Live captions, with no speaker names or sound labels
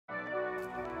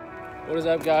What is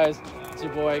up, guys? It's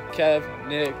your boy Kev,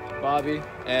 Nick, Bobby,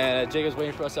 and Jacob's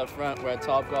waiting for us up front. We're at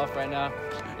Top Golf right now.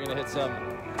 We're gonna hit some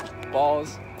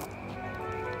balls,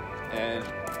 and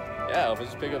yeah, we'll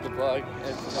just pick up the vlog.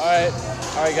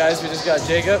 All right, guys. We just got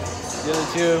Jacob. The other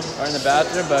two are in the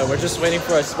bathroom, but we're just waiting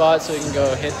for a spot so we can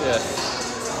go hit the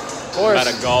course.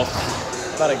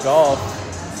 About a golf.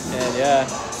 And yeah,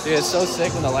 dude, it's so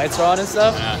sick when the lights are on and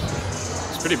stuff. Yeah.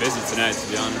 It's pretty busy tonight,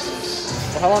 to be honest.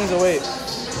 Well, how long is the wait?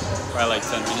 Probably like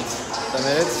 10 minutes. 10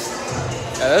 minutes?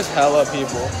 Yeah, there's hella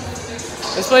people.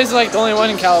 This place is like the only one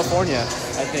in California,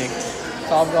 I think.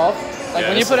 Top Golf. Like, yeah,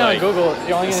 when you put it on Google,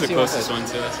 you're only gonna see one. It's the closest one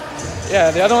to us.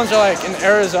 Yeah, the other ones are like in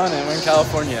Arizona and we're in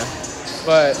California.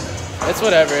 But it's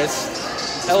whatever.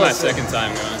 It's hella my second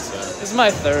time going, so. This is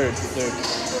my third.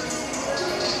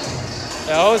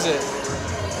 Yeah, how was it?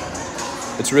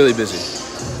 It's really busy.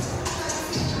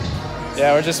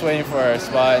 Yeah, we're just waiting for our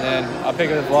spot, and then I'll pick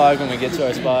up the vlog when we get to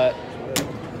our spot.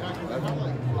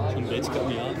 Some bitch cut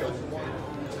me off.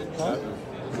 Huh?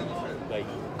 Like,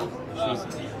 she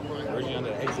was working on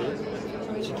the exit.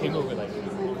 She came over like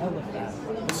hella fast.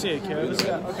 Let's see it, Kev.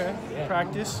 Okay. Yeah.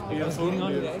 Practice. Beautiful.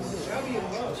 On the exit.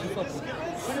 She fucking.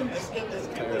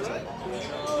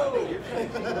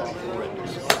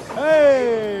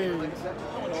 Hey!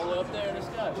 All up there in the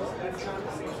sky.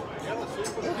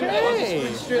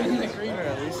 Hey! Straight in the green,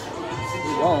 at least.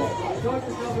 We won't.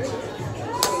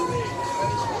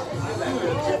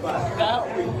 That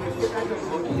one.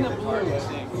 In the blue, I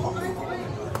think.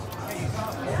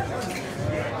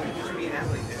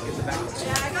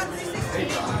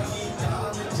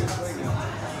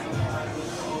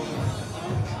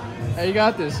 Hey, you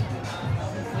got this.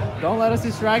 Don't let us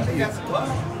distract you.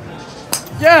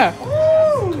 Yeah!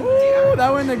 Woo! Woo!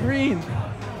 That went in the green.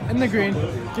 In the green.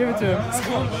 Give it to him. It's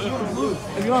going blue.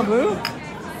 Is it going blue?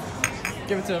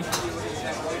 Give it to him.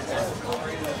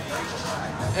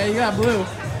 Hey, you got blue.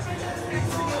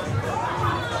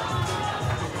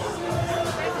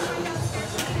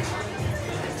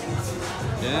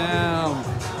 Damn.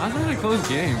 How's that a close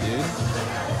game, dude? I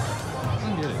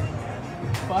don't get it.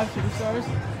 5 superstars.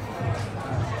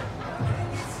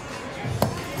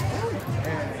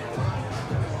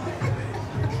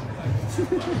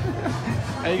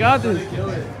 Hey, you got this.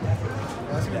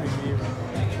 That's gonna be me, bro.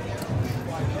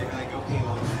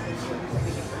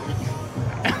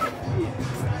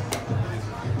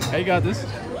 Hey, you got this.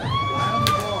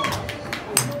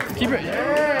 Keep it.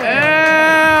 Yeah.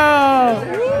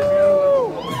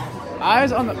 Woo.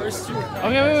 Eyes on the first two.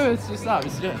 Okay, wait. Just stop.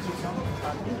 It's good.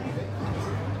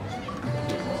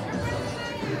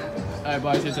 All right,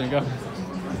 boys, your turn. Go.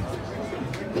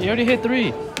 You already hit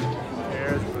 3.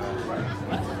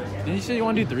 Didn't you say you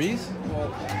want to do 3s?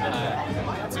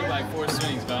 I took like 4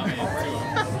 swings, but I only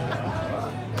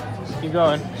hit 2. Keep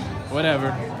going.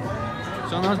 Whatever.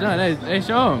 Show him how it's done. Hey,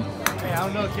 show him. Hey, I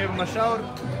don't know. Give him a shout.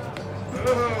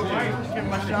 Give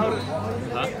him a shout.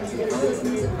 Huh?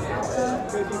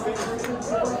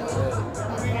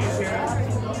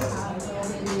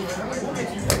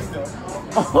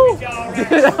 Oh,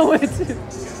 dude,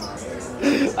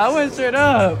 I went straight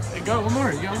up. Hey, go one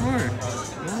more. You got one more.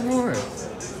 One more.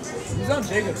 He's on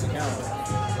Jacob's account.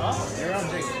 Huh? You're on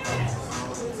Jacob's account.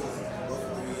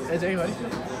 Hey, Jake, buddy.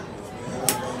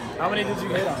 How many did you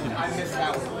hit on? I missed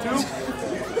that one. 2?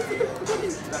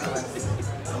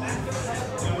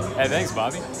 Hey, thanks,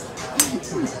 Bobby.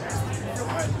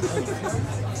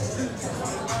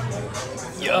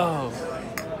 Yo.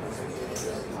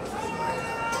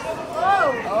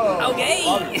 Oh. Okay.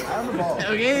 Bobby, on the ball.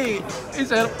 Okay. He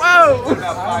said, whoa.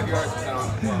 About 5 yards.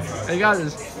 Hey, you got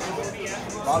this.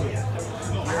 Bobby.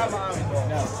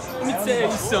 No. Let me tell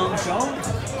you something.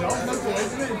 Don't look away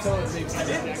from it until it leaves. I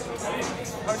didn't.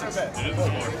 How's your bet? It is more.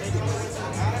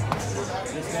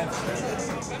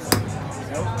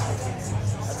 Nope.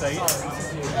 That's 8.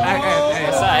 Hey.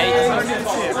 That's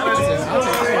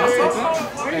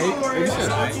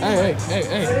 8.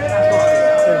 Hey.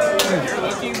 You're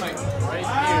looking like right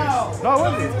here. No, I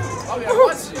wasn't. Bobby, I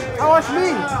watched you. I watched me.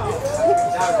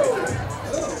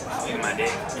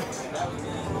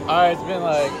 Alright, it's been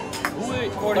like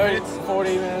 40 minutes. 40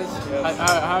 minutes.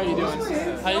 How are you doing?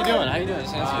 How you doing?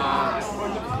 Sounds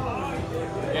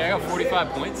Yeah, I got 45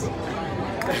 points.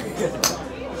 good.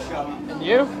 And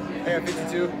you? I got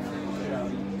 52.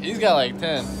 He's got like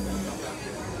 10.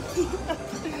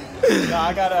 No,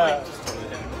 I got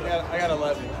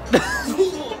 11.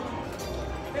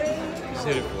 Just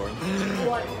hit it for him.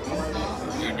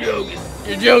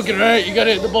 You're joking, right? You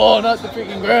gotta hit the ball, not the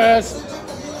freaking grass.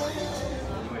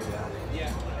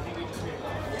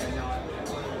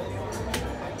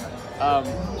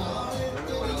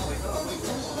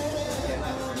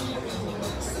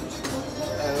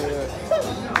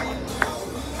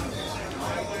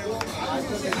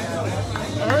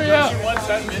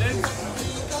 7 minutes?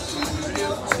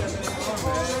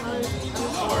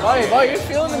 Bobby, you're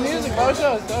feeling the music, bro.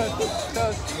 Show us.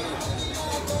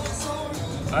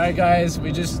 Alright guys,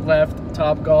 we just left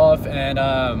Top Golf and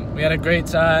we had a great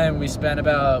time. We spent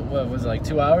about, what was it, like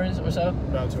 2 hours or so?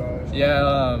 About 2 hours.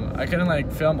 Yeah, I couldn't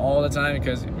like film all the time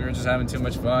because we were just having too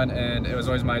much fun, and it was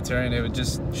always my turn. It would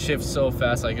just shift so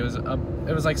fast. Like it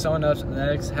was like someone else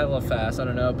next, hella fast. I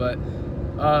don't know, but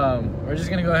we're just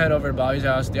gonna go ahead over to Bobby's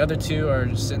house. The other two are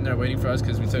just sitting there waiting for us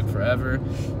because we took forever.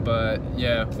 But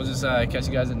yeah, we'll just catch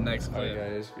you guys in the next clip.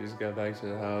 Alright guys, we just got back to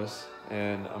the house,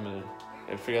 and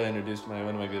I forgot to introduce one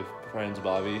of my good friends,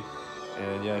 Bobby.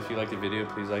 And yeah, if you like the video,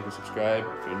 please like and subscribe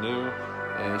if you're new,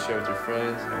 and share with your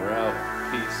friends, and we're out.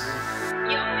 Peace.